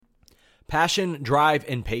Passion, drive,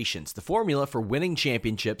 and patience. The formula for winning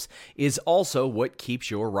championships is also what keeps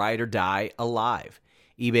your ride or die alive.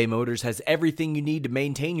 eBay Motors has everything you need to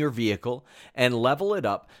maintain your vehicle and level it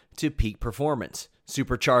up to peak performance.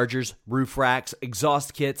 Superchargers, roof racks,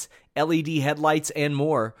 exhaust kits, LED headlights, and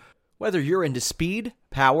more. Whether you're into speed,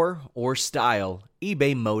 power, or style,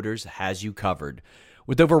 eBay Motors has you covered.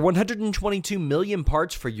 With over 122 million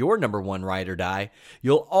parts for your number one ride or die,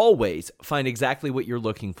 you'll always find exactly what you're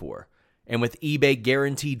looking for. And with eBay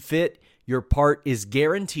Guaranteed Fit, your part is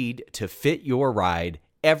guaranteed to fit your ride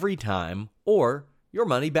every time or your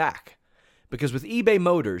money back. Because with eBay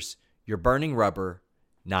Motors, you're burning rubber,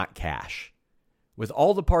 not cash. With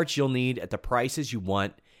all the parts you'll need at the prices you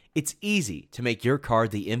want, it's easy to make your car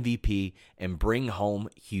the MVP and bring home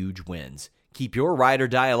huge wins. Keep your ride or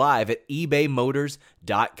die alive at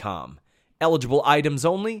ebaymotors.com. Eligible items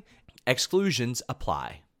only. Exclusions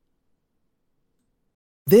apply.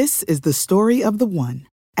 This is the story of the one.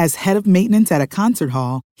 As head of maintenance at a concert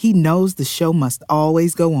hall, he knows the show must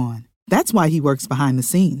always go on. That's why he works behind the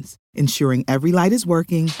scenes, ensuring every light is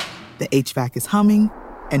working, the HVAC is humming,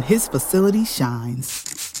 and his facility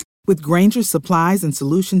shines. With Grainger's supplies and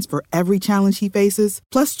solutions for every challenge he faces,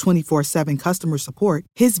 plus 24/7 customer support,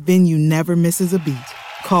 his venue never misses a beat.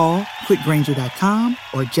 Call quickgrainger.com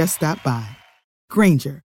or just stop by.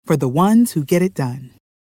 Grainger, for the ones who get it done.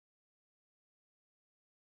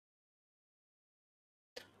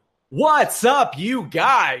 What's up, you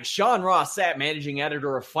guys? Sean Ross Sapp, managing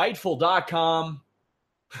editor of Fightful.com,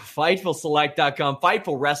 FightfulSelect.com,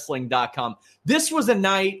 FightfulWrestling.com. This was a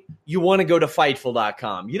night you want to go to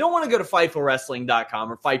Fightful.com. You don't want to go to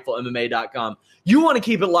FightfulWrestling.com or FightfulMMA.com. You want to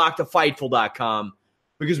keep it locked to Fightful.com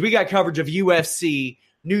because we got coverage of UFC,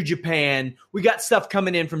 New Japan. We got stuff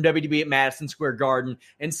coming in from WWE at Madison Square Garden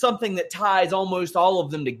and something that ties almost all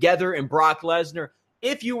of them together in Brock Lesnar.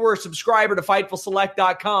 If you were a subscriber to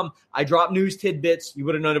FightfulSelect.com, I dropped news tidbits. You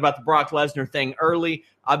would have known about the Brock Lesnar thing early.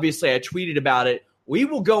 Obviously, I tweeted about it. We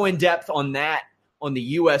will go in depth on that on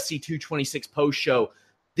the UFC 226 post show.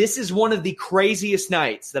 This is one of the craziest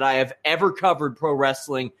nights that I have ever covered pro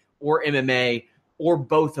wrestling or MMA or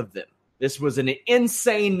both of them. This was an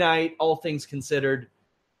insane night, all things considered.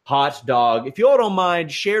 Hot dog. If you all don't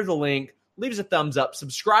mind, share the link, leave us a thumbs up,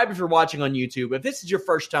 subscribe if you're watching on YouTube. If this is your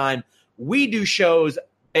first time, we do shows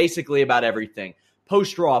basically about everything.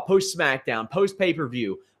 Post-Raw, post-SmackDown,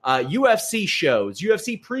 post-pay-per-view, UFC shows,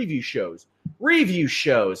 UFC preview shows, review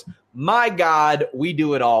shows. My God, we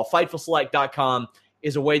do it all. FightfulSelect.com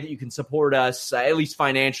is a way that you can support us, at least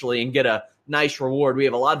financially, and get a nice reward. We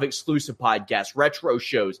have a lot of exclusive podcasts, retro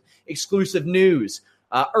shows, exclusive news,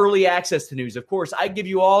 early access to news. Of course, I give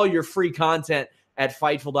you all your free content at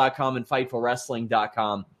Fightful.com and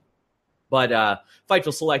FightfulWrestling.com. But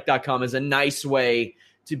FightfulSelect.com is a nice way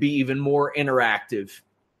to be even more interactive.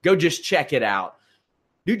 Go just check it out.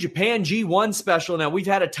 New Japan G1 special. Now, we've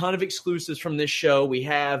had a ton of exclusives from this show. We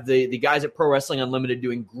have the guys at Pro Wrestling Unlimited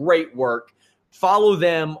doing great work. Follow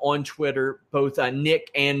them on Twitter, both Nick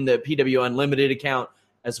and the PW Unlimited account,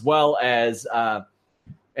 as well as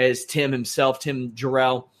Tim himself, Tim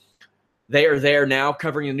Jarrell. They are there now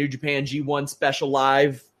covering the New Japan G1 special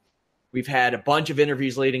live. We've had a bunch of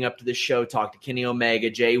interviews leading up to this show, talked to Kenny Omega,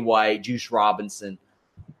 Jay White, Juice Robinson.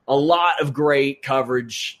 A lot of great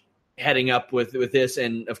coverage heading up with this.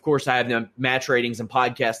 And, of course, I have the match ratings and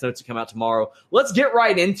podcast notes that come out tomorrow. Let's get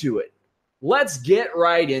right into it.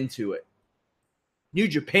 New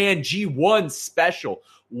Japan G1 special.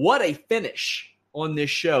 What a finish on this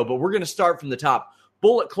show. But we're going to start from the top.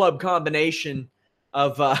 Bullet Club combination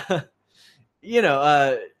of,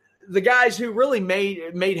 the guys who really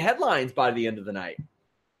made headlines by the end of the night.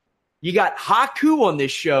 You got Haku on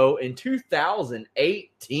this show in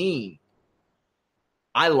 2018.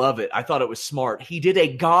 I love it. I thought it was smart. He did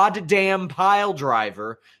a goddamn pile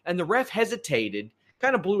driver, and the ref hesitated,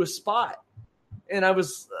 kind of blew a spot. And I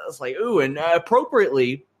was like, ooh, and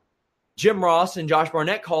appropriately, Jim Ross and Josh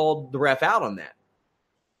Barnett called the ref out on that.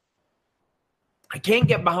 I can't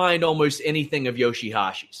get behind almost anything of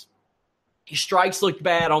Yoshihashi's. His strikes looked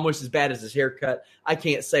bad, almost as bad as his haircut. I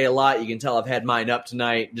can't say a lot. You can tell I've had mine up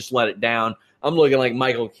tonight. Just let it down. I'm looking like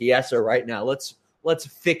Michael Chiesa right now. Let's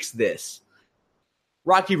fix this.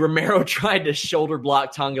 Rocky Romero tried to shoulder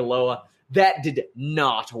block Tangaloa. That did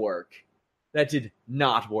not work.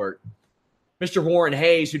 Mr. Warren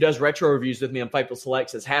Hayes, who does retro reviews with me on Fightful Select,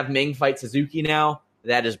 says, have Ming fight Suzuki now.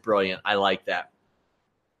 That is brilliant. I like that.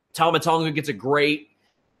 Tama Tonga gets a great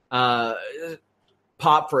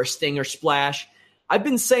pop for a stinger splash. I've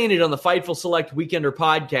been saying it on the Fightful Select Weekender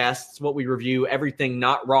podcast. It's what we review everything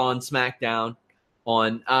not Raw and SmackDown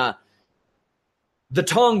on. The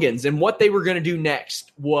Tongans and what they were going to do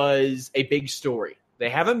next was a big story. They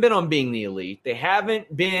haven't been on Being the Elite. They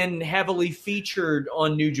haven't been heavily featured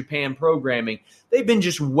on New Japan programming. They've been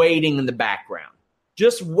just waiting in the background,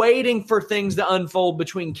 just waiting for things to unfold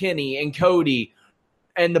between Kenny and Cody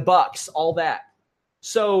and the Bucks, all that.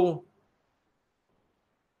 So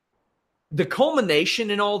the culmination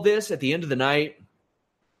in all this at the end of the night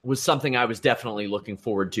was something I was definitely looking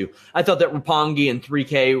forward to. I thought that Roppongi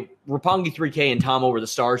 3K, and Tama were the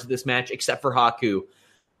stars of this match, except for Haku.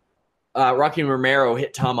 Rocky Romero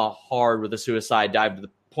hit Tama hard with a suicide dive to the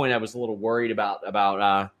point I was a little worried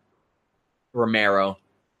about Romero.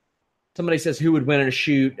 Somebody says, who would win in a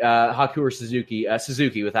shoot, Haku or Suzuki?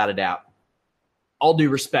 Suzuki, without a doubt. All due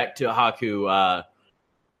respect to Haku,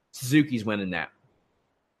 Suzuki's winning that.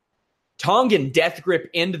 Tongan death grip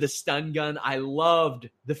into the stun gun. I loved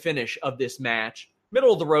the finish of this match.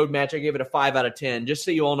 Middle of the road match, I gave it a 5 out of 10, just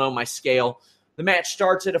so you all know my scale. The match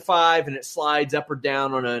starts at a 5 and it slides up or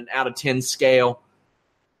down on an out of 10 scale.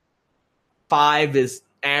 5 is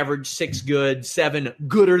average, 6 good, 7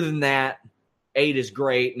 gooder than that, 8 is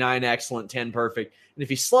great, 9 excellent, 10 perfect. And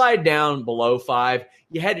if you slide down below 5,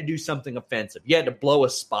 you had to do something offensive. You had to blow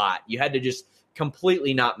a spot. You had to just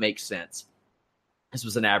completely not make sense. This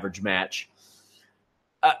was an average match.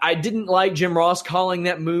 I didn't like Jim Ross calling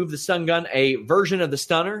that move, the stun gun, a version of the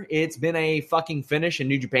stunner. It's been a fucking finish in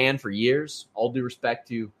New Japan for years. All due respect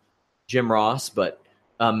to Jim Ross, but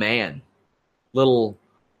man, little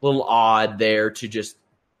odd there to just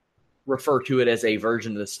refer to it as a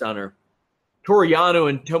version of the stunner. Toru Yano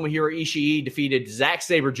and Tomohiro Ishii defeated Zack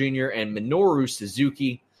Sabre Jr. and Minoru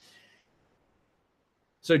Suzuki.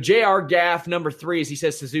 So JR Gaff, number 3, as he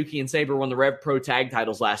says, Suzuki and Sabre won the Rev Pro tag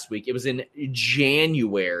titles last week. It was in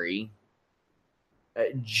January.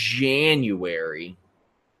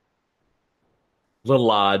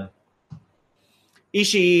 Little odd.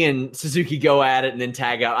 Ishii and Suzuki go at it and then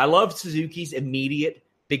tag out. I love Suzuki's immediate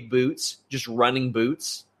big boots, just running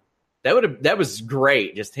boots. That was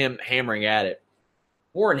great, just him hammering at it.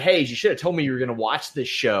 Warren Hayes, you should have told me you were going to watch this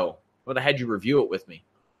show. I would have had you review it with me.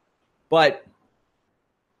 But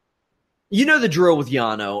you know the drill with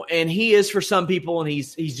Yano, and he is for some people, and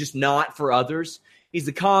he's just not for others. He's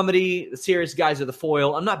the comedy, the serious guys are the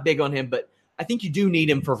foil. I'm not big on him, but I think you do need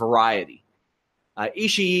him for variety.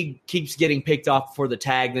 Ishii keeps getting picked off for the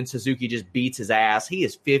tag, then Suzuki just beats his ass. He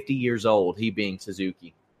is 50 years old, he being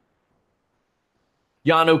Suzuki.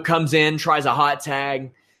 Yano comes in, tries a hot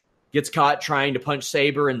tag, gets caught trying to punch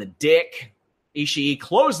Sabre in the dick. Ishii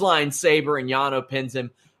clotheslines Sabre, and Yano pins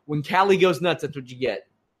him. When Cali goes nuts, that's what you get.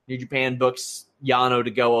 New Japan books Yano to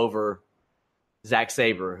go over Zack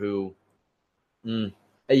Sabre, who, I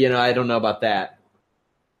don't know about that.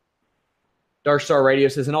 Dark Star Radio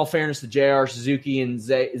says, in all fairness to JR, Suzuki and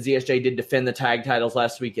ZSJ did defend the tag titles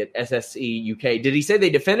last week at SSE UK. Did he say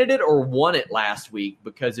they defended it or won it last week?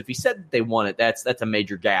 Because if he said that they won it, that's a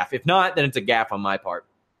major gaffe. If not, then it's a gaffe on my part.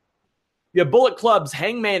 You have Bullet Club's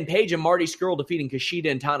Hangman Page and Marty Scurll defeating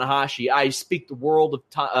Kushida and Tanahashi. I speak the world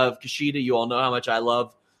of Kushida. You all know how much I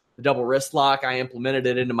love the double wrist lock. I implemented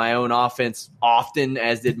it into my own offense often,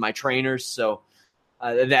 as did my trainers. So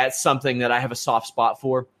that's something that I have a soft spot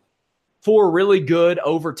for. 4 really good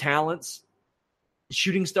over talents.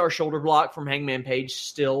 Shooting star shoulder block from Hangman Page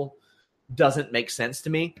still doesn't make sense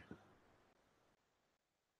to me.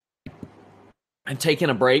 I've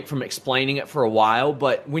taken a break from explaining it for a while,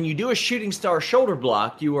 but when you do a shooting star shoulder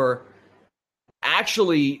block, you are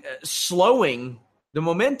actually slowing the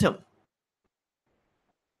momentum.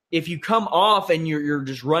 If you come off and you're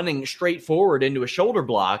just running straight forward into a shoulder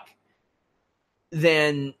block,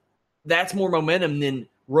 then that's more momentum than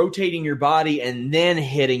rotating your body and then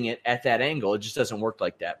hitting it at that angle. It just doesn't work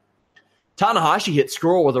like that. Tanahashi hit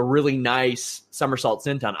Scurll with a really nice somersault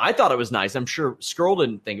senton. I thought it was nice. I'm sure Scurll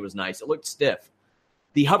didn't think it was nice. It looked stiff.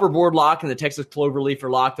 The hoverboard lock and the Texas Cloverleaf are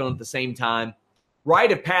locked on at the same time.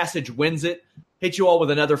 Rite of Passage wins it. Hit you all with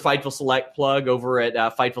another Fightful Select plug over at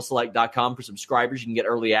FightfulSelect.com for subscribers. You can get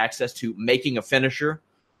early access to Making a Finisher,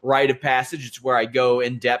 Rite of Passage. It's where I go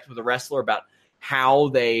in depth with a wrestler about how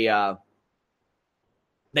they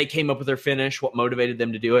came up with their finish, what motivated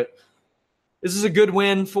them to do it. This is a good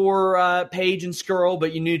win for Page and Scurll,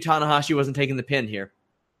 but you knew Tanahashi wasn't taking the pin here.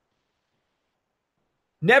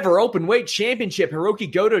 Never Openweight Championship.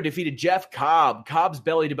 Hiroki Goto defeated Jeff Cobb. Cobb's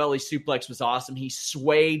belly-to-belly suplex was awesome. He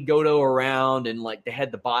swayed Goto around and they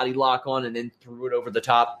had the body lock on and then threw it over the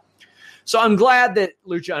top. So I'm glad that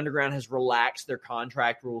Lucha Underground has relaxed their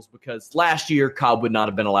contract rules, because last year Cobb would not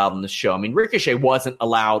have been allowed on this show. I mean, Ricochet wasn't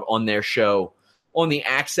allowed on their show, on the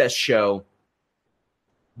Access show,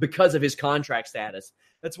 because of his contract status.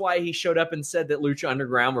 That's why he showed up and said that Lucha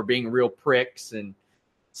Underground were being real pricks and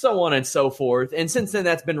so on and so forth. And since then,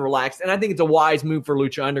 that's been relaxed. And I think it's a wise move for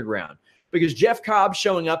Lucha Underground because Jeff Cobb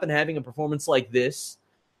showing up and having a performance like this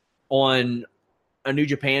on a New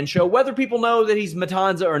Japan show, whether people know that he's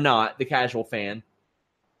Matanza or not, the casual fan,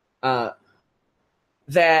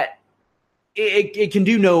 that it can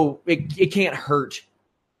do no, it can't hurt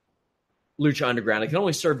Lucha Underground. It can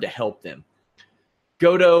only serve to help them.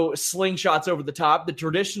 Goto slingshots over the top. The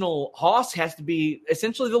traditional Hoss has to be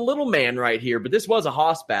essentially the little man right here, but this was a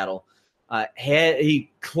Hoss battle.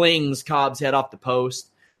 He clings Cobb's head off the post.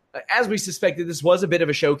 As we suspected, this was a bit of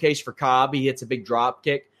a showcase for Cobb. He hits a big drop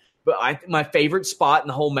kick. But my favorite spot in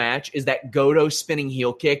the whole match is that Goto spinning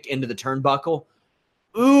heel kick into the turnbuckle.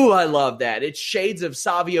 Ooh, I love that. It's shades of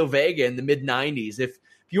Savio Vega in the mid-90s. If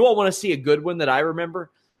you all want to see a good one that I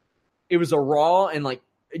remember, it was a Raw in like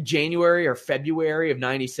January or February of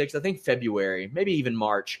 96. I think February, maybe even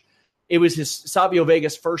March. It was his Savio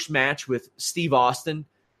Vega's first match with Steve Austin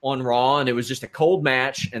on Raw, and it was just a cold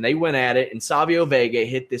match, and they went at it, and Savio Vega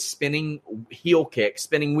hit this spinning wheel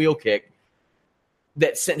kick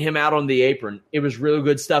that sent him out on the apron. It was really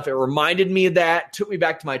good stuff. It reminded me of that, took me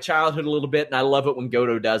back to my childhood a little bit, and I love it when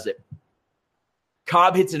Goto does it.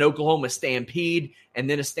 Cobb hits an Oklahoma Stampede and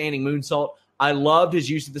then a standing moonsault. I loved his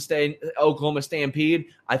use of the Oklahoma Stampede.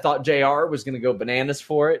 I thought JR was going to go bananas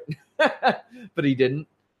for it, but he didn't.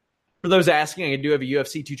 For those asking, I do have a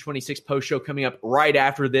UFC 226 post-show coming up right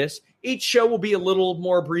after this. Each show will be a little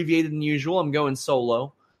more abbreviated than usual. I'm going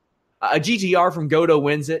solo. A GTR from Goto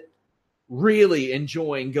wins it. Really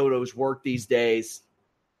enjoying Goto's work these days.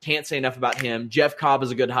 Can't say enough about him. Jeff Cobb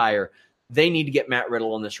is a good hire. They need to get Matt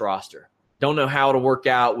Riddle on this roster. Don't know how it'll work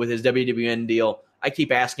out with his WWN deal. I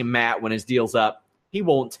keep asking Matt when his deal's up. He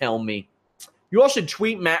won't tell me. You all should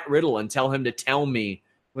tweet Matt Riddle and tell him to tell me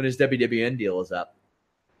when his WWN deal is up.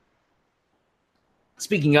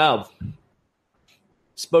 Speaking of,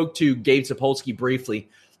 spoke to Gabe Sapolsky briefly.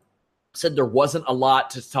 Said there wasn't a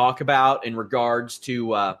lot to talk about in regards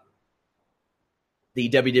to the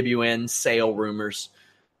WWN sale rumors,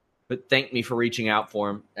 but thanked me for reaching out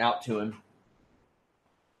to him.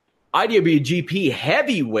 IWGP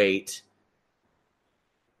Heavyweight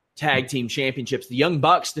Tag Team Championships. The Young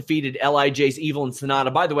Bucks defeated LIJ's Evil and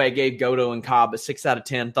Sonata. By the way, I gave Goto and Cobb a 6 out of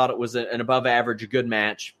 10. Thought it was an above average, a good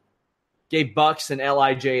match. Gave Bucks and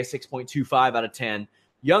LIJ a 6.25 out of 10.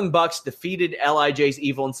 Young Bucks defeated LIJ's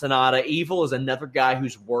Evil and Sonata. Evil is another guy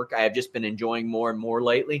whose work I have just been enjoying more and more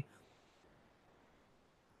lately.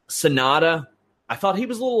 Sonata, I thought he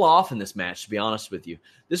was a little off in this match, to be honest with you.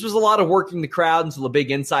 This was a lot of working the crowd until a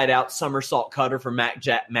big inside-out somersault cutter from Matt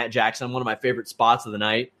Jackson, one of my favorite spots of the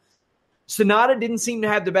night. Sonata didn't seem to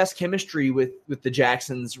have the best chemistry with the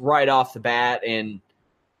Jacksons right off the bat, and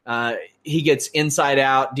he gets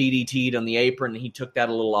inside-out DDT'd on the apron, and he took that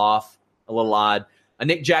a little odd. A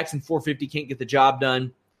Nick Jackson 450 can't get the job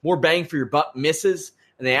done. More bang for your buck misses,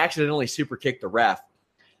 and they accidentally super kick the ref.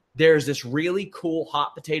 There's this really cool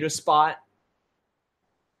hot potato spot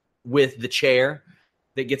with the chair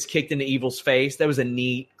that gets kicked into Evil's face. That was a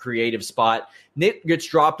neat, creative spot. Nick gets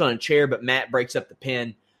dropped on a chair, but Matt breaks up the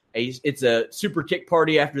pin. It's a super kick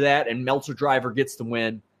party after that, and Meltzer Driver gets the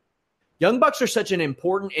win. Young Bucks are such an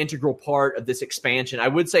important, integral part of this expansion. I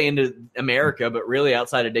would say into America, but really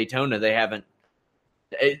outside of Daytona, they haven't.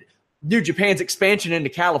 New Japan's expansion into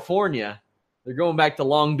California. They're going back to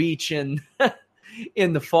Long Beach in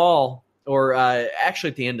the fall, or actually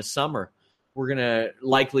at the end of summer. We're going to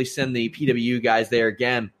likely send the PWU guys there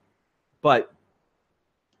again. But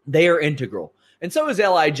they are integral. And so is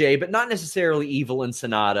LIJ, but not necessarily Evil and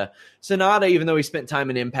Sonata. Sonata, even though he spent time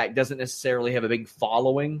in Impact, doesn't necessarily have a big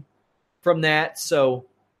following from that. So,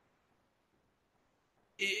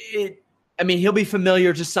 he'll be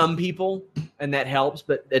familiar to some people, and that helps.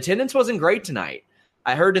 But attendance wasn't great tonight.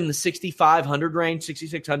 I heard in the 6,500 range,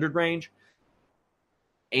 6,600 range.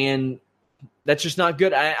 And that's just not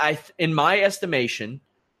good. I in my estimation,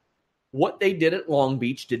 what they did at Long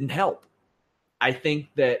Beach didn't help. I think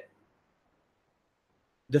that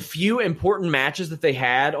the few important matches that they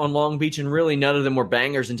had on Long Beach, and really none of them were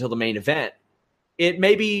bangers until the main event, it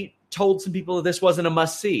maybe told some people that this wasn't a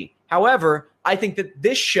must-see. However, I think that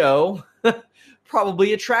this show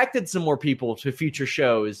probably attracted some more people to future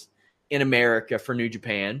shows in America for New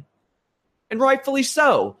Japan. And rightfully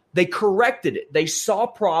so. They corrected it. They saw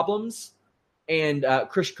problems. And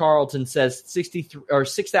Chris Carlton says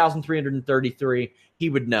 6,333. He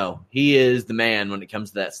would know. He is the man when it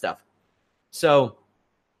comes to that stuff. So,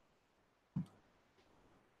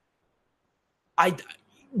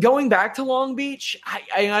 going back to Long Beach,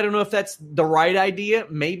 I don't know if that's the right idea.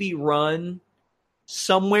 Maybe run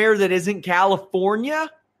somewhere that isn't California?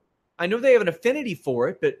 I know they have an affinity for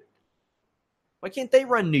it, but why can't they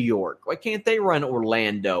run New York? Why can't they run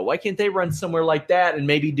Orlando? Why can't they run somewhere like that and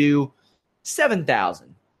maybe do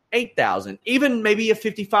 7,000, 8,000, even maybe a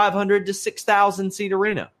 5,500 to 6,000 seat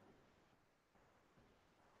arena?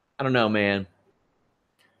 I don't know, man.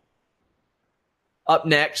 Up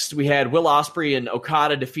next, we had Will Ospreay and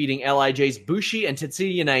Okada defeating LIJ's Bushi and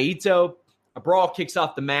Tetsuya Naito. A brawl kicks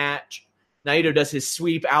off the match. Naito does his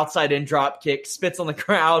sweep, outside in drop kick, spits on the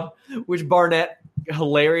crowd, which Barnett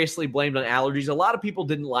hilariously blamed on allergies. A lot of people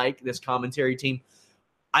didn't like this commentary team.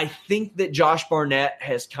 I think that Josh Barnett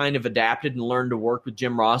has kind of adapted and learned to work with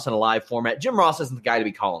Jim Ross in a live format. Jim Ross isn't the guy to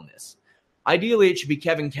be calling this. Ideally, it should be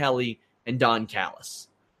Kevin Kelly and Don Callis.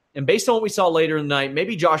 And based on what we saw later in the night,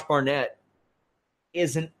 maybe Josh Barnett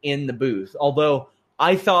isn't in the booth. Although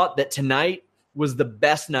I thought that tonight was the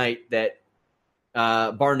best night that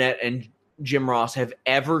Barnett and Jim Ross have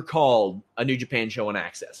ever called a New Japan show on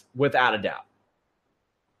Access, without a doubt.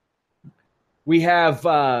 We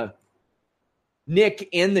have Nick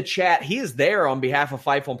in the chat. He is there on behalf of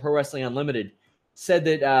Fightful and Pro Wrestling Unlimited. Said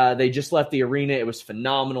that they just left the arena. It was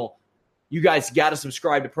phenomenal. You guys got to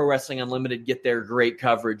subscribe to Pro Wrestling Unlimited, get their great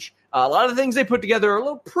coverage. A lot of the things they put together are a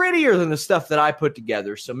little prettier than the stuff that I put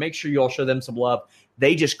together, so make sure you all show them some love.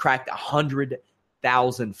 They just cracked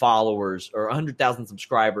 100,000 followers or 100,000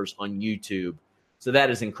 subscribers on YouTube, so that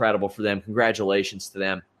is incredible for them. Congratulations to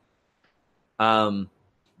them.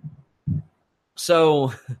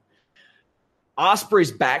 So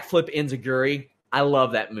Ospreay's backflip enziguri, I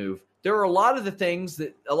love that move. There are a lot of things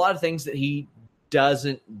that he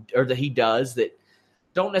doesn't, or that he does, that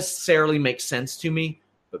don't necessarily make sense to me,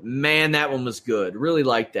 but man, that one was good. Really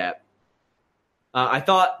liked that. I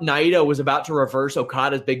thought Naito was about to reverse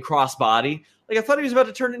Okada's big crossbody. Like, I thought he was about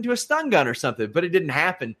to turn it into a stun gun or something, but it didn't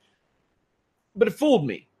happen. But it fooled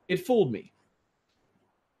me.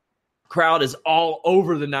 Crowd is all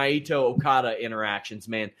over the Naito-Okada interactions,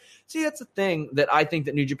 man. See, that's the thing that I think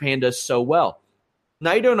that New Japan does so well.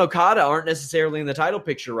 Naito and Okada aren't necessarily in the title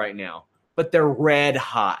picture right now, but they're red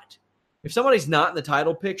hot. If somebody's not in the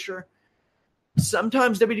title picture,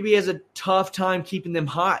 sometimes WWE has a tough time keeping them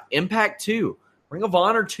hot. Impact too. Ring of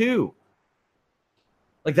Honor too.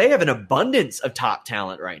 Like, they have an abundance of top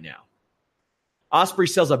talent right now. Ospreay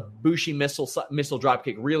sells a Bushi missile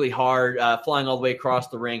dropkick really hard, flying all the way across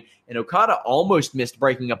the ring, and Okada almost missed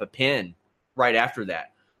breaking up a pin right after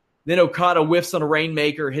that. Then Okada whiffs on a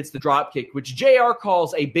Rainmaker, hits the dropkick, which JR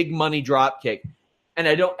calls a big money dropkick. And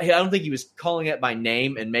I don't think he was calling it by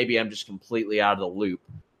name, and maybe I'm just completely out of the loop.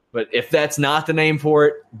 But if that's not the name for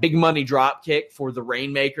it, big money dropkick for the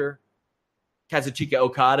Rainmaker, Kazuchika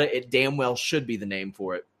Okada, it damn well should be the name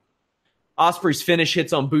for it. Ospreay's finish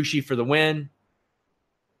hits on Bushi for the win.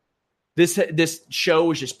 This show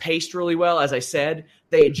was just paced really well. As I said,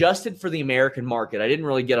 they adjusted for the American market. I didn't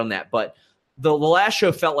really get on that, but the last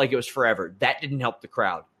show felt like it was forever. That didn't help the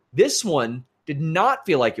crowd. This one did not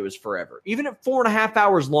feel like it was forever. Even at 4.5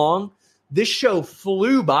 hours long, this show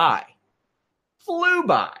flew by.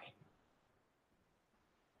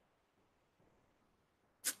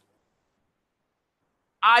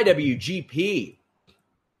 IWGP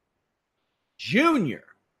Junior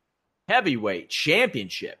Heavyweight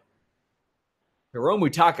Championship.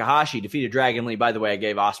 Hiromu Takahashi defeated Dragon Lee. By the way, I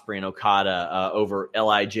gave Ospreay and Okada over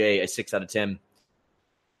LIJ a 6 out of 10.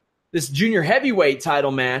 This junior heavyweight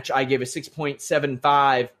title match, I gave a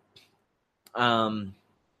 6.75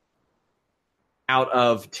 out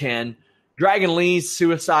of 10. Dragon Lee's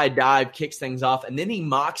suicide dive kicks things off, and then he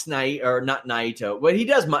mocks not Naito. Well, he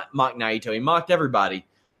does mock Naito. He mocked everybody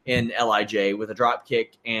in LIJ with a drop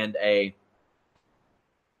kick and a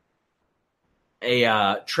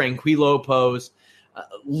Tranquilo pose.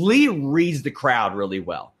 Lee reads the crowd really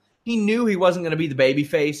well. He knew he wasn't going to be the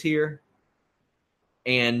babyface here,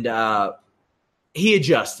 and he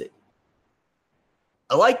adjusted.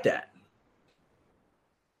 I like that.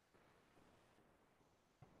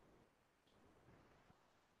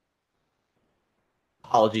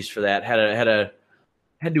 Apologies for that. Had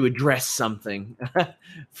to address something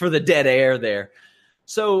for the dead air there.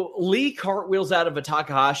 So Lee cartwheels out of a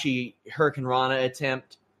Takahashi Hurricane Rana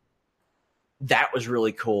attempt. That was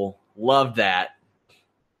really cool. Loved that.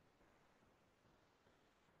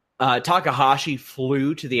 Takahashi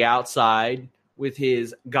flew to the outside with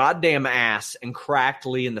his goddamn ass and cracked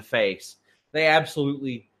Lee in the face. They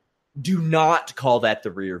absolutely do not call that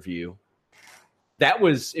the rear view. That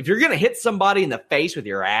was, if you're going to hit somebody in the face with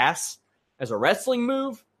your ass as a wrestling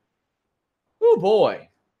move, oh boy,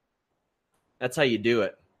 that's how you do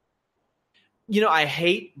it. I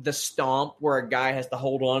hate the stomp where a guy has to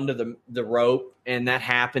hold on to the rope, and that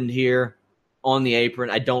happened here on the apron.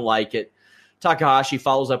 I don't like it. Takahashi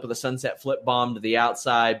follows up with a sunset flip bomb to the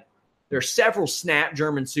outside. There are several snap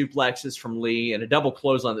German suplexes from Lee and a double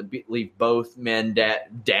clothesline that leave both men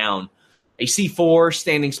down. A C4,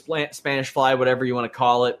 standing Spanish fly, whatever you want to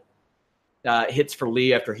call it, hits for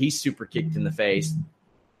Lee after he's super kicked in the face.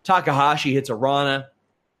 Takahashi hits a Rana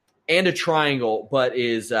and a triangle, but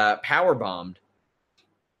is power bombed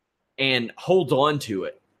and holds on to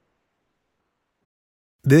it.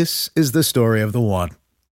 This is the story of the one.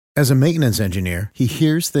 As a maintenance engineer, he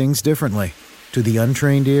hears things differently. To the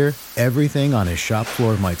untrained ear, everything on his shop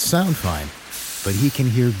floor might sound fine, but he can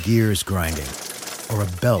hear gears grinding or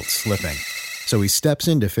a belt slipping. So he steps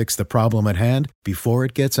in to fix the problem at hand before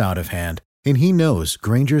it gets out of hand. And he knows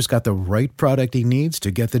Grainger's got the right product he needs to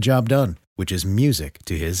get the job done, which is music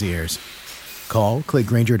to his ears. Call, click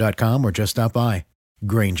Grainger.com, or just stop by.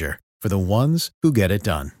 Grainger, for the ones who get it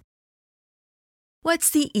done. What's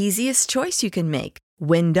the easiest choice you can make?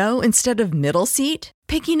 Window instead of middle seat?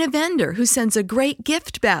 Picking a vendor who sends a great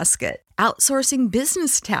gift basket? Outsourcing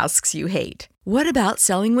business tasks you hate? What about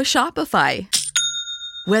selling with Shopify?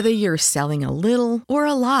 Whether you're selling a little or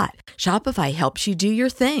a lot, Shopify helps you do your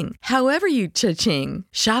thing, however you cha-ching.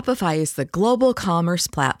 Shopify is the global commerce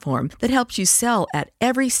platform that helps you sell at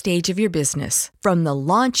every stage of your business. From the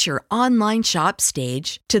launch your online shop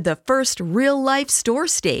stage to the first real-life store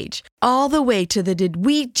stage, all the way to the did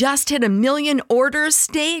we just hit 1 million orders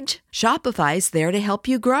stage. Shopify's there to help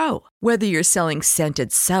you grow. Whether you're selling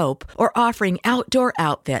scented soap or offering outdoor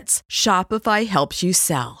outfits, Shopify helps you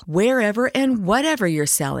sell. Wherever and whatever you're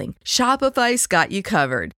selling, Shopify's got you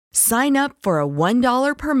covered. Sign up for a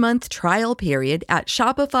 $1 per month trial period at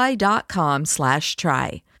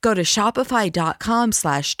shopify.com/try. Go to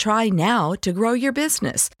shopify.com/try now to grow your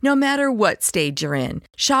business, no matter what stage you're in.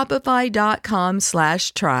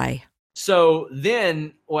 Shopify.com/try. So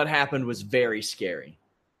then what happened was very scary.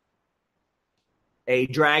 A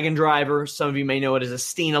Dragon Driver, some of you may know it as a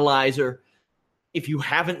Steenalizer. If you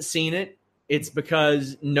haven't seen it, it's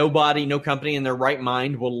because no company in their right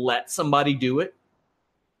mind will let somebody do it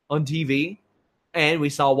on TV. And we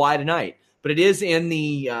saw why tonight. But it is in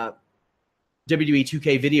the WWE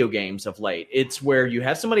 2K video games of late. It's where you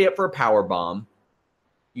have somebody up for a power bomb,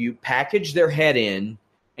 you package their head in,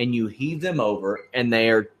 and you heave them over, and they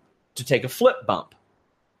are to take a flip bump.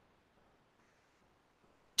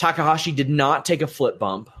 Takahashi did not take a flip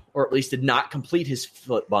bump, or at least did not complete his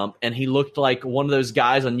flip bump, and he looked like one of those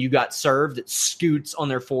guys on You Got Served that scoots on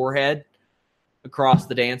their forehead across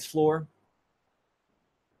the dance floor.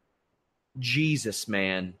 Jesus,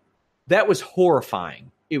 man. That was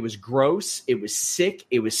horrifying. It was gross. It was sick.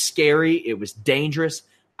 It was scary. It was dangerous.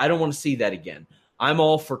 I don't want to see that again. I'm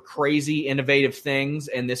all for crazy, innovative things,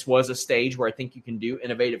 and this was a stage where I think you can do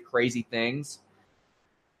innovative, crazy things.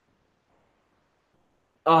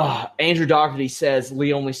 Andrew Doherty says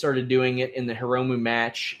Lee only started doing it in the Hiromu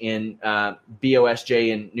match in BOSJ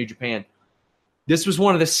in New Japan. This was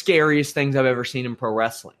one of the scariest things I've ever seen in pro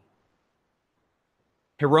wrestling.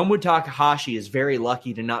 Hiromu Takahashi is very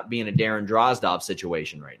lucky to not be in a Darren Drozdov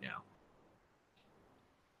situation right now.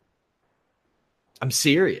 I'm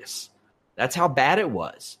serious. That's how bad it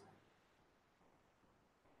was.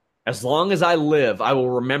 As long as I live, I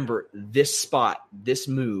will remember this spot, this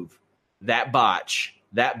move, that botch,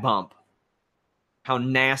 that bump, how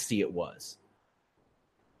nasty it was.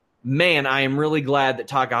 Man, I am really glad that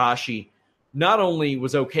Takahashi not only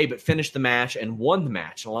was okay, but finished the match and won the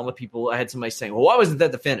match. A lot of people, I had somebody saying, well, why wasn't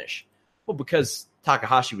that the finish? Well, because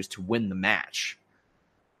Takahashi was to win the match.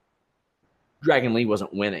 Dragon Lee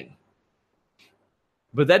wasn't winning.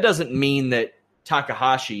 But that doesn't mean that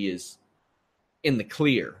Takahashi is in the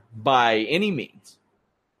clear by any means.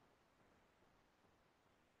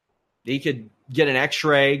 He could get an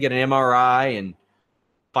x-ray, get an MRI, and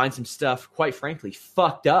find some stuff, quite frankly,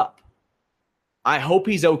 fucked up. I hope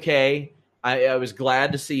he's okay. I was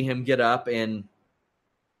glad to see him get up and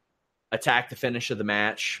attack the finish of the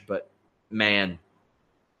match, but man,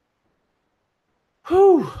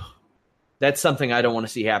 that's something I don't want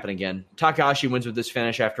to see happen again. Takahashi wins with this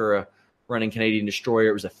finish after a running Canadian Destroyer.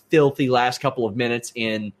 It was a filthy last couple of minutes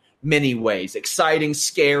in many ways. Exciting,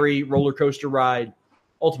 scary, roller coaster ride.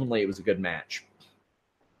 Ultimately, it was a good match.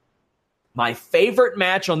 My favorite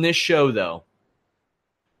match on this show, though,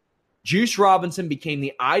 Juice Robinson became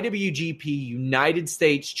the IWGP United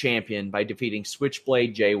States champion by defeating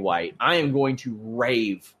Switchblade Jay White. I am going to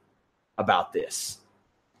rave about this.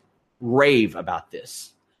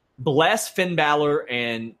 Bless Finn Balor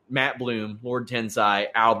and Matt Bloom, Lord Tensai,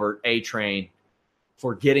 Albert, A-Train,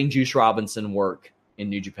 for getting Juice Robinson work in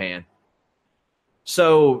New Japan.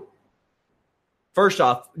 So, first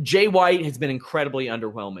off, Jay White has been incredibly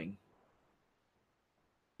underwhelming.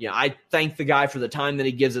 Yeah, I thank the guy for the time that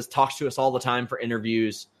he gives us, talks to us all the time for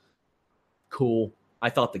interviews. Cool. I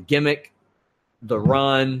thought the gimmick, the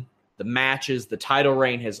run, the matches, the title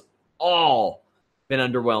reign has all been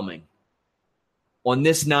underwhelming. On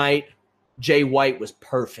this night, Jay White was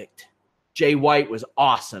perfect. Jay White was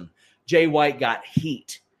awesome. Jay White got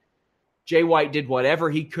heat. Jay White did whatever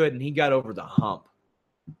he could, and he got over the hump.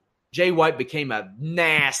 Jay White became a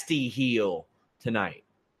nasty heel tonight.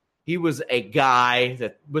 He was a guy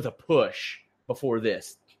that with a push before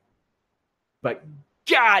this. But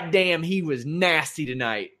goddamn, he was nasty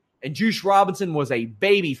tonight. And Juice Robinson was a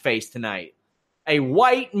baby face tonight. A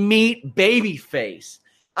white meat baby face.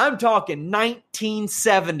 I'm talking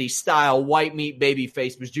 1970 style white meat baby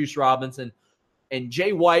face was Juice Robinson. And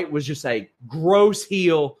Jay White was just a gross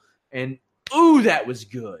heel. And ooh, that was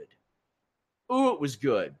good. Ooh, it was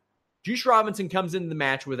good. Juice Robinson comes into the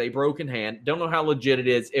match with a broken hand. Don't know how legit it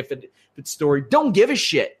is. If it's story, don't give a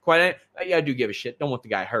shit. I do give a shit. Don't want the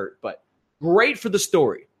guy hurt, but great for the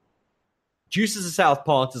story. Juice is a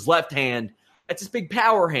southpaw. It's his left hand. That's his big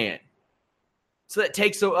power hand. So that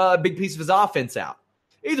takes a big piece of his offense out.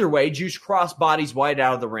 Either way, Juice cross bodies White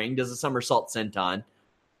out of the ring, does a somersault senton.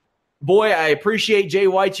 Boy, I appreciate Jay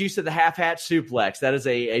White's use of the half-hatch suplex. That is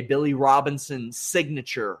a Billy Robinson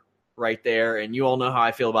signature right there, and you all know how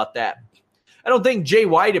I feel about that. I don't think Jay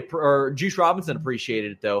White or Juice Robinson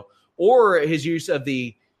appreciated it, though, or his use of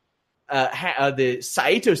the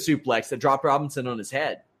Saito suplex that dropped Robinson on his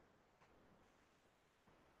head.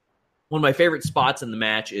 One of my favorite spots in the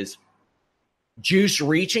match is Juice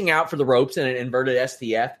reaching out for the ropes in an inverted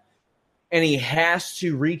STF, and he has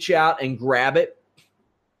to reach out and grab it,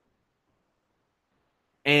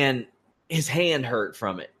 and his hand hurt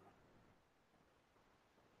from it.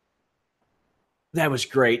 That was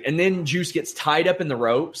great. And then Juice gets tied up in the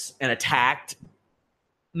ropes and attacked.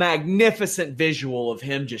 Magnificent visual of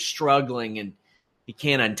him just struggling, and he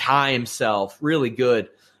can't untie himself. Really good.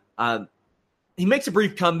 He makes a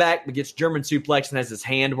brief comeback, but gets German suplex and has his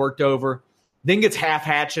hand worked over. Then gets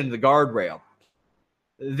half-hatched into the guardrail.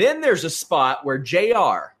 Then there's a spot where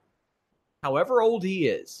JR, however old he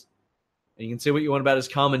is, and you can say what you want about his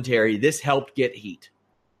commentary, this helped get heat.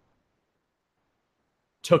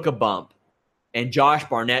 Took a bump. And Josh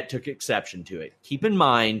Barnett took exception to it. Keep in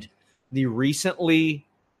mind, the recently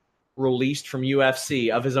released from UFC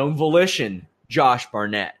of his own volition, Josh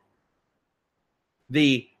Barnett.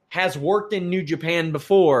 The has worked in New Japan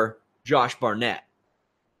before, Josh Barnett.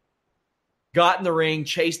 Got in the ring,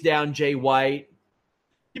 chased down Jay White.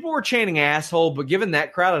 People were chanting asshole, but given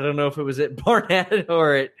that crowd, I don't know if it was at Barnett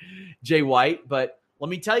or at Jay White. But let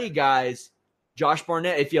me tell you guys, Josh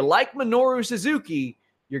Barnett, if you like Minoru Suzuki,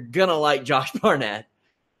 you're going to like Josh Barnett.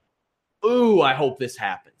 Ooh, I hope this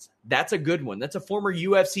happens. That's a good one. That's a former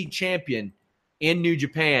UFC champion in New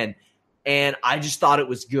Japan, and I just thought it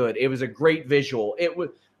was good. It was a great visual.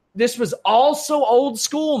 This was also old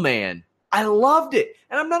school, man. I loved it.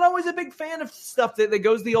 And I'm not always a big fan of stuff that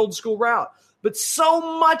goes the old school route, but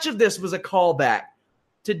so much of this was a callback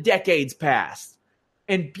to decades past.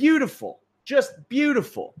 And beautiful. Just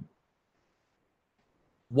beautiful.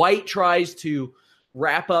 White tries to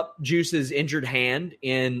wrap up Juice's injured hand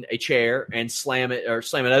in a chair and slam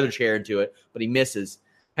another chair into it, but he misses.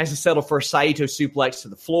 Has to settle for a Saito suplex to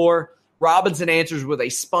the floor. Robinson answers with a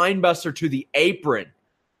spine buster to the apron.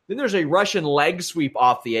 Then there's a Russian leg sweep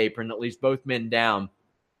off the apron that leaves both men down.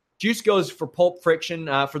 Juice goes for pulp friction.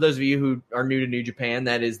 For those of you who are new to New Japan,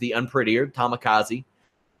 that is the unprettier Tamikaze.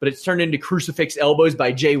 But it's turned into crucifix elbows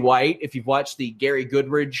by Jay White. If you've watched the Gary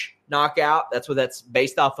Goodridge knockout, that's what that's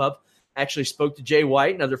based off of. Actually spoke to Jay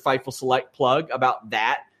White, another Fightful Select plug, about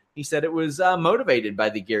that. He said it was motivated by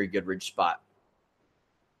the Gary Goodridge spot.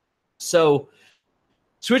 So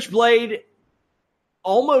Switchblade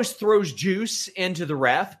almost throws Juice into the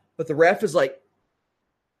ref, but the ref is like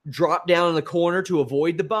dropped down in the corner to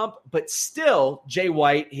avoid the bump, but still Jay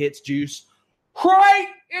White hits Juice right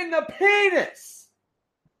in the penis.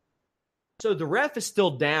 So the ref is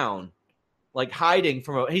still down, like hiding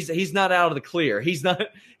from he's not out of the clear. He's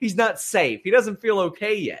not safe. He doesn't feel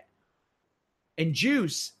okay yet. And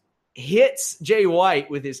Juice hits Jay White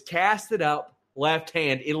with his casted up left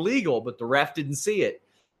hand, illegal, but the ref didn't see it.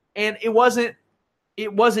 And it wasn't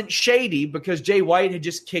shady because Jay White had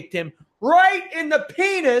just kicked him right in the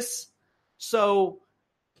penis. So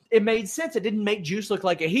it made sense. It didn't make Juice look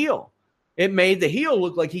like a heel. It made the heel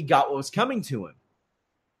look like he got what was coming to him.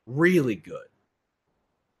 Really good.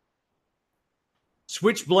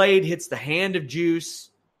 Switchblade hits the hand of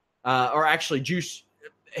Juice, or actually Juice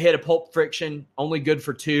hit a Pulp Friction, only good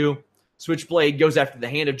for 2. Switchblade goes after the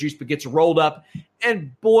hand of Juice, but gets rolled up.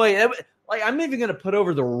 And boy, I'm even going to put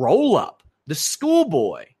over the roll up, the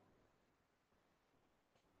schoolboy.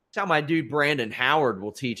 That's how my dude Brandon Howard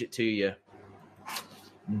will teach it to you.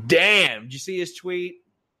 Damn, did you see his tweet?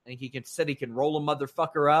 I think said he can roll a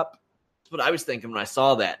motherfucker up. That's what I was thinking when I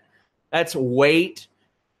saw that. That's weight.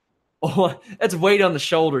 Oh, that's weight on the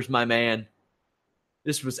shoulders, my man.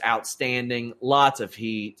 This was outstanding. Lots of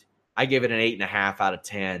heat. I gave it an 8.5 out of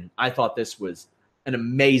 10. I thought this was an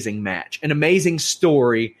amazing match, an amazing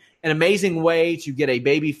story, an amazing way to get a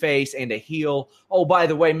babyface and a heel. Oh, by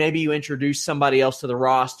the way, maybe you introduce somebody else to the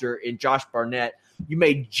roster in Josh Barnett. You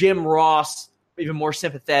made Jim Ross even more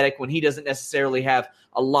sympathetic when he doesn't necessarily have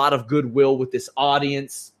a lot of goodwill with this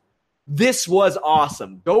audience. This was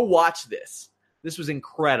awesome. Go watch this. This was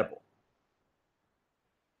incredible.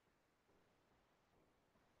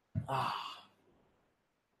 Ah.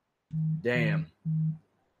 Damn.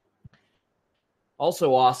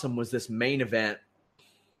 Also awesome was this main event.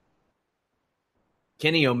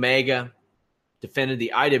 Kenny Omega defended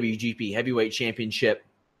the IWGP Heavyweight Championship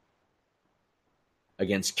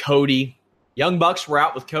against Cody. Young Bucks were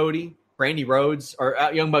out with Cody. Brandy Rhodes, or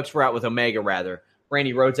Young Bucks were out with Omega, rather.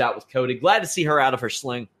 Brandy Rhodes out with Cody. Glad to see her out of her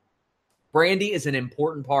sling. Brandy is an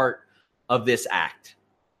important part of this act,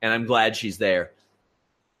 and I'm glad she's there.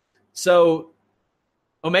 So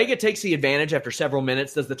Omega takes the advantage after several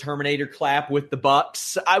minutes, does the Terminator clap with the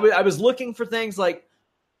Bucks. I was looking for things like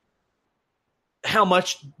how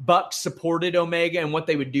much Bucks supported Omega and what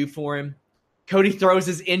they would do for him. Cody throws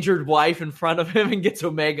his injured wife in front of him and gets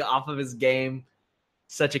Omega off of his game.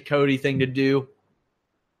 Such a Cody thing to do.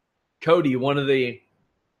 Cody, one of the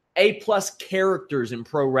A-plus characters in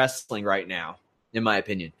pro wrestling right now, in my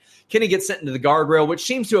opinion. Kenny gets sent into the guardrail, which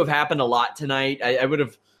seems to have happened a lot tonight. I would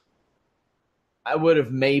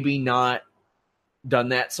have maybe not done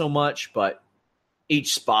that so much, but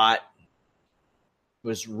each spot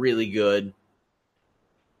was really good.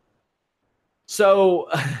 So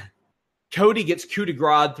Cody gets coup de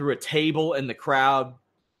grace through a table in the crowd.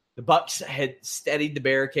 The Bucks had steadied the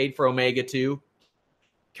barricade for Omega too.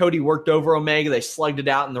 Cody worked over Omega. They slugged it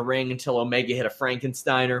out in the ring until Omega hit a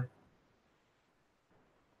Frankensteiner.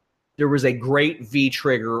 There was a great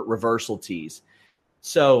V-trigger reversal tease.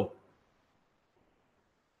 So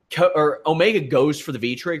Omega goes for the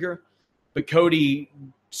V-trigger, but Cody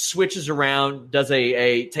switches around, does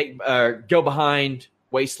a go behind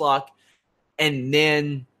waistlock, and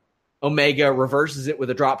then Omega reverses it with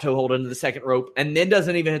a drop toe hold into the second rope, and then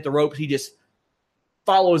doesn't even hit the ropes. He just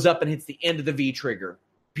follows up and hits the end of the V-trigger.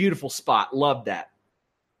 Beautiful spot. Loved that.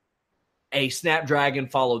 A Snapdragon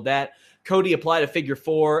followed that. Cody applied a figure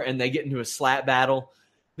 4, and they get into a slap battle.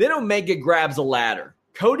 Then Omega grabs a ladder.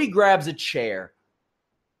 Cody grabs a chair,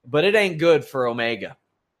 but it ain't good for Omega.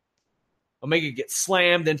 Omega gets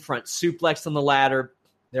slammed, then front suplex on the ladder.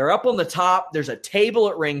 They're up on the top. There's a table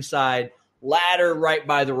at ringside, ladder right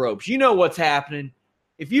by the ropes. You know what's happening.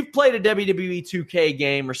 If you've played a WWE 2K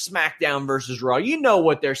game or SmackDown versus Raw, you know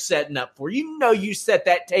what they're setting up for. You know you set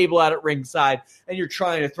that table out at ringside and you're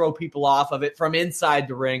trying to throw people off of it from inside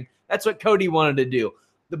the ring. That's what Cody wanted to do.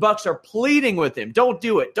 The Bucks are pleading with him. Don't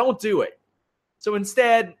do it. Don't do it. So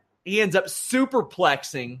instead, he ends up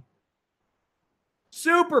superplexing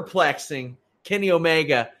Kenny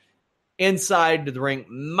Omega inside the ring.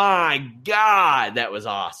 My God, that was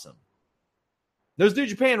awesome. Those New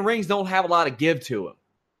Japan rings don't have a lot of give to them.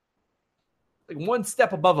 Like one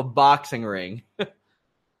step above a boxing ring.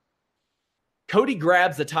 Cody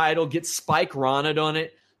grabs the title, gets Spike Rona'd on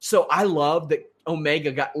it. So I love that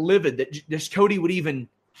Omega got livid that just Cody would even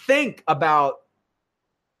think about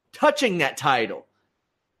touching that title.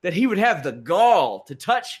 That he would have the gall to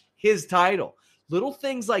touch his title. Little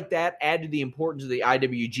things like that add to the importance of the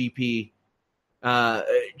IWGP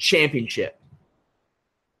championship.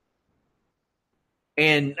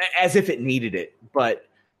 And as if it needed it. But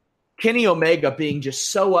Kenny Omega being just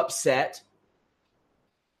so upset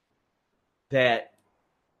that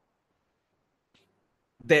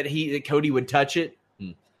Cody would touch it.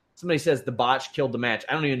 Somebody says the botch killed the match.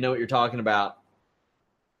 I don't even know what you're talking about.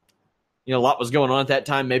 You know, a lot was going on at that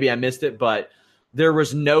time. Maybe I missed it, but there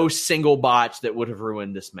was no single botch that would have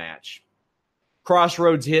ruined this match.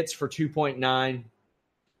 Crossroads hits for 2.9.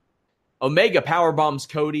 Omega powerbombs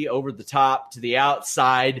Cody over the top to the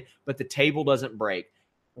outside, but the table doesn't break.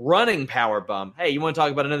 Running powerbomb. Hey, you want to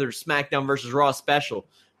talk about another SmackDown versus Raw special?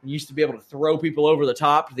 You used to be able to throw people over the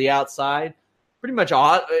top to the outside. Pretty much,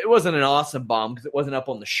 it wasn't an awesome bomb because it wasn't up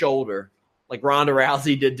on the shoulder like Ronda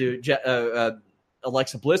Rousey did to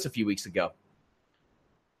Alexa Bliss a few weeks ago.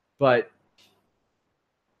 But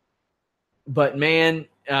man,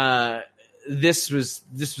 this was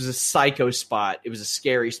a psycho spot. It was a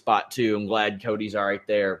scary spot too. I'm glad Cody's all right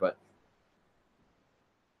there, but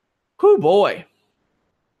whoo boy.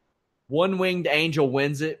 One-winged angel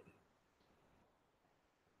wins it.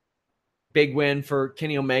 Big win for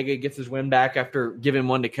Kenny Omega. Gets his win back after giving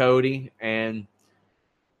one to Cody. And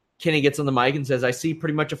Kenny gets on the mic and says, I see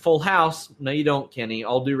pretty much a full house. No, you don't, Kenny.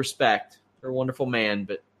 All due respect. You're a wonderful man,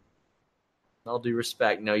 but all due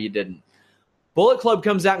respect, no, you didn't. Bullet Club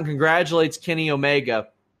comes out and congratulates Kenny Omega.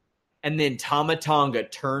 And then Tama Tonga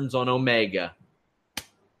turns on Omega.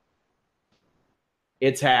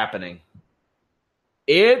 It's happening.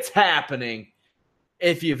 It's happening.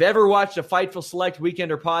 If you've ever watched a Fightful Select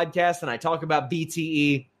Weekender podcast and I talk about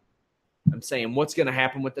BTE, I'm saying what's going to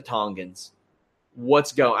happen with the Tongans?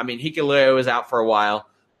 I mean, Hikuleo is out for a while.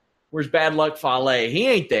 Where's Bad Luck Fale? He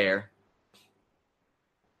ain't there.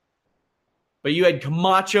 But you had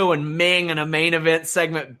Camacho and Ming in a main event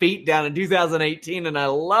segment beatdown in 2018, and I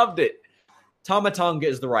loved it. Tama Tonga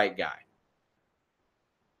is the right guy.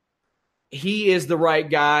 He is the right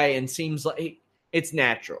guy and seems like it's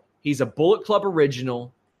natural. He's a Bullet Club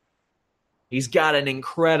original. He's got an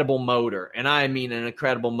incredible motor, and I mean an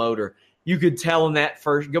incredible motor. You could tell in that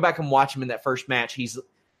first – go back and watch him in that first match.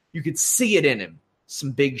 You could see it in him.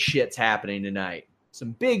 Some big shit's happening tonight.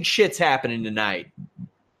 Some big shit's happening tonight.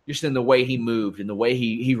 Just in the way he moved and the way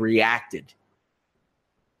he reacted.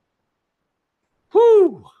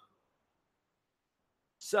 Whew!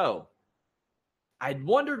 So, I'd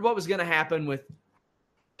wondered what was going to happen with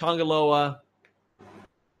Tongaloa,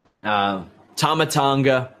 Tama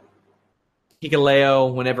Tonga,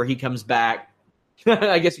 Hikuleo whenever he comes back.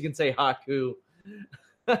 I guess you can say Haku.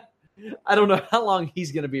 I don't know how long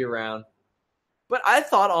he's going to be around. But I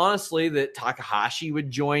thought, honestly, that Takahashi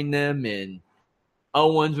would join them and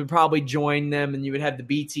Owens would probably join them and you would have the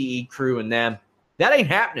BTE crew and them. That ain't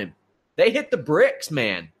happening. They hit the bricks,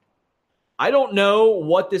 man. I don't know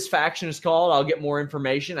what this faction is called. I'll get more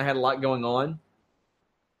information. I had a lot going on.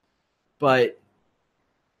 But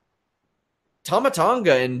Tama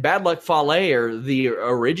Tonga and Bad Luck Fale are the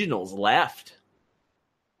originals left.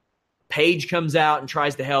 Paige comes out and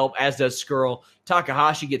tries to help, as does Skrull.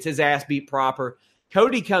 Takahashi gets his ass beat proper.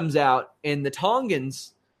 Cody comes out, and the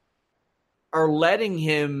Tongans are letting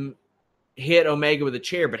him hit Omega with a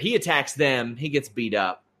chair, but he attacks them. He gets beat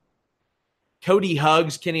up. Cody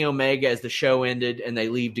hugs Kenny Omega as the show ended, and they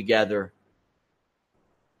leave together.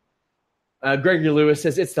 Gregory Lewis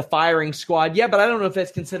says it's the firing squad. Yeah, but I don't know if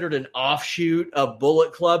that's considered an offshoot of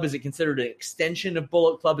Bullet Club. Is it considered an extension of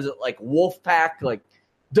Bullet Club? Is it like Wolfpack? Like,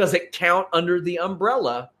 does it count under the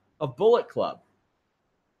umbrella of Bullet Club?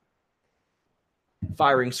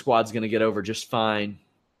 Firing squad's going to get over just fine.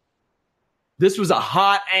 This was a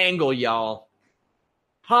hot angle, y'all.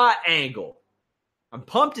 Hot angle. I'm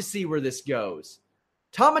pumped to see where this goes.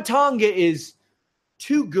 Tama Tonga is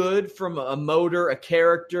too good from a motor, a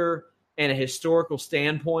character, and a historical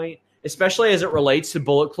standpoint, especially as it relates to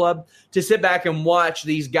Bullet Club, to sit back and watch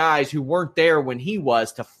these guys who weren't there when he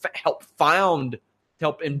was to help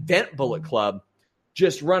invent Bullet Club,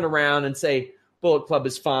 just run around and say Bullet Club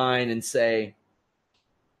is fine and say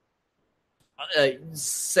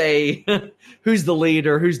who's the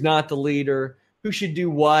leader, who's not the leader, who should do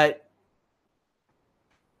what.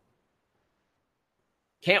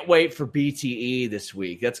 Can't wait for BTE this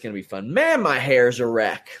week. That's going to be fun. Man, my hair's a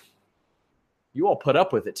wreck. You all put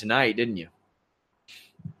up with it tonight, didn't you?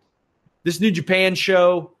 This New Japan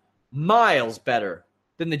show, miles better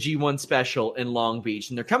than the G1 special in Long Beach.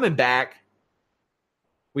 And they're coming back.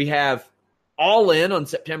 We have All In on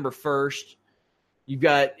September 1st. You've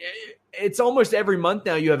got, it's almost every month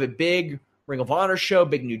now, you have a big Ring of Honor show,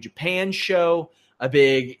 big New Japan show, a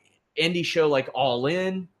big indie show like All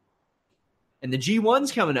In. And the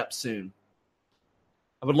G1's coming up soon.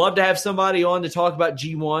 I would love to have somebody on to talk about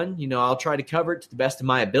G1. You know, I'll try to cover it to the best of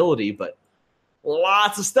my ability, but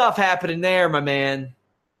lots of stuff happening there, my man.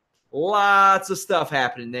 Lots of stuff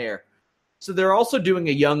happening there. So they're also doing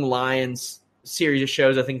a Young Lions series of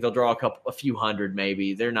shows. I think they'll draw a few hundred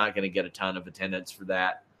maybe. They're not going to get a ton of attendance for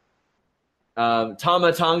that.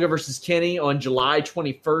 Tama Tonga versus Kenny on July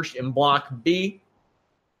 21st in Block B.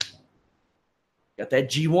 Got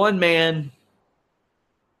that G1, man.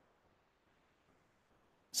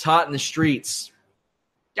 It's hot in the streets.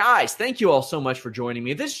 Guys, thank you all so much for joining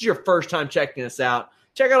me. If this is your first time checking us out,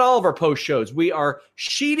 check out all of our post shows. We are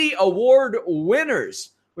Sheedy Award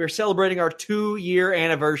winners. We are celebrating our 2-year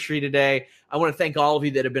anniversary today. I want to thank all of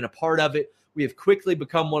you that have been a part of it. We have quickly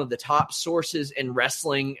become one of the top sources in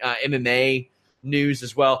wrestling, MMA, news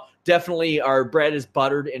as well. Definitely our bread is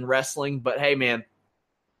buttered in wrestling, but hey, man,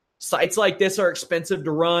 sites like this are expensive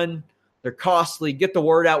to run. They're costly. Get the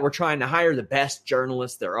word out. We're trying to hire the best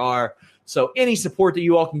journalists there are. So any support that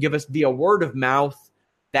you all can give us via word of mouth,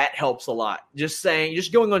 that helps a lot. Just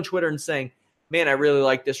going on Twitter and saying, man, I really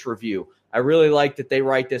like this review. I really like that they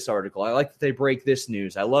write this article. I like that they break this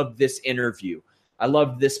news. I love this interview. I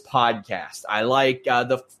love this podcast. I like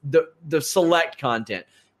the select content.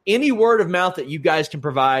 Any word of mouth that you guys can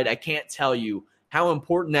provide, I can't tell you how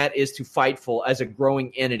important that is to Fightful as a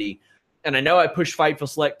growing entity. And I know I push Fightful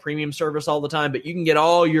Select premium service all the time, but you can get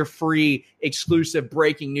all your free exclusive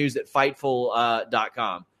breaking news at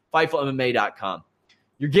Fightful.com, FightfulMMA.com.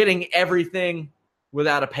 You're getting everything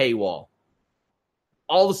without a paywall.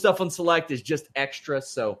 All the stuff on Select is just extra,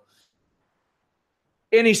 so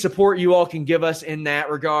any support you all can give us in that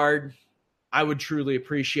regard, I would truly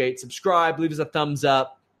appreciate. Subscribe, leave us a thumbs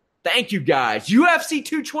up. Thank you, guys. UFC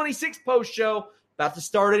 226 post-show, about to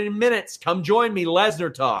start in minutes. Come join me,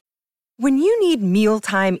 Lesnar Talk. When you need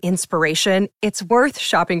mealtime inspiration, it's worth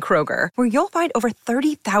shopping Kroger, where you'll find over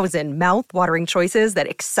 30,000 mouth-watering choices that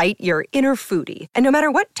excite your inner foodie. And no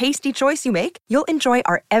matter what tasty choice you make, you'll enjoy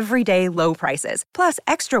our everyday low prices, plus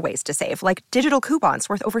extra ways to save, like digital coupons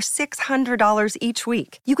worth over $600 each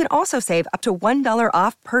week. You can also save up to $1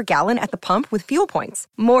 off per gallon at the pump with fuel points.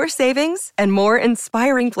 More savings and more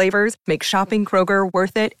inspiring flavors make shopping Kroger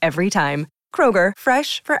worth it every time. Kroger,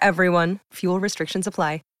 fresh for everyone. Fuel restrictions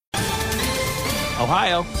apply.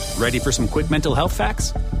 Ohio, ready for some quick mental health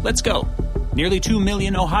facts? Let's go. Nearly 2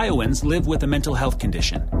 million Ohioans live with a mental health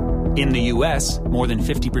condition. In the U.S., more than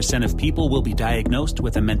 50% of people will be diagnosed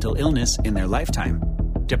with a mental illness in their lifetime.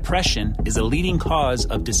 Depression is a leading cause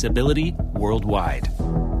of disability worldwide.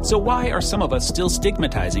 So why are some of us still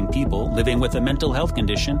stigmatizing people living with a mental health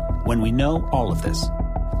condition when we know all of this?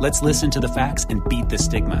 Let's listen to the facts and beat the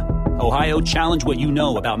stigma. Ohio, challenge what you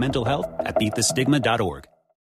know about mental health at beatthestigma.org.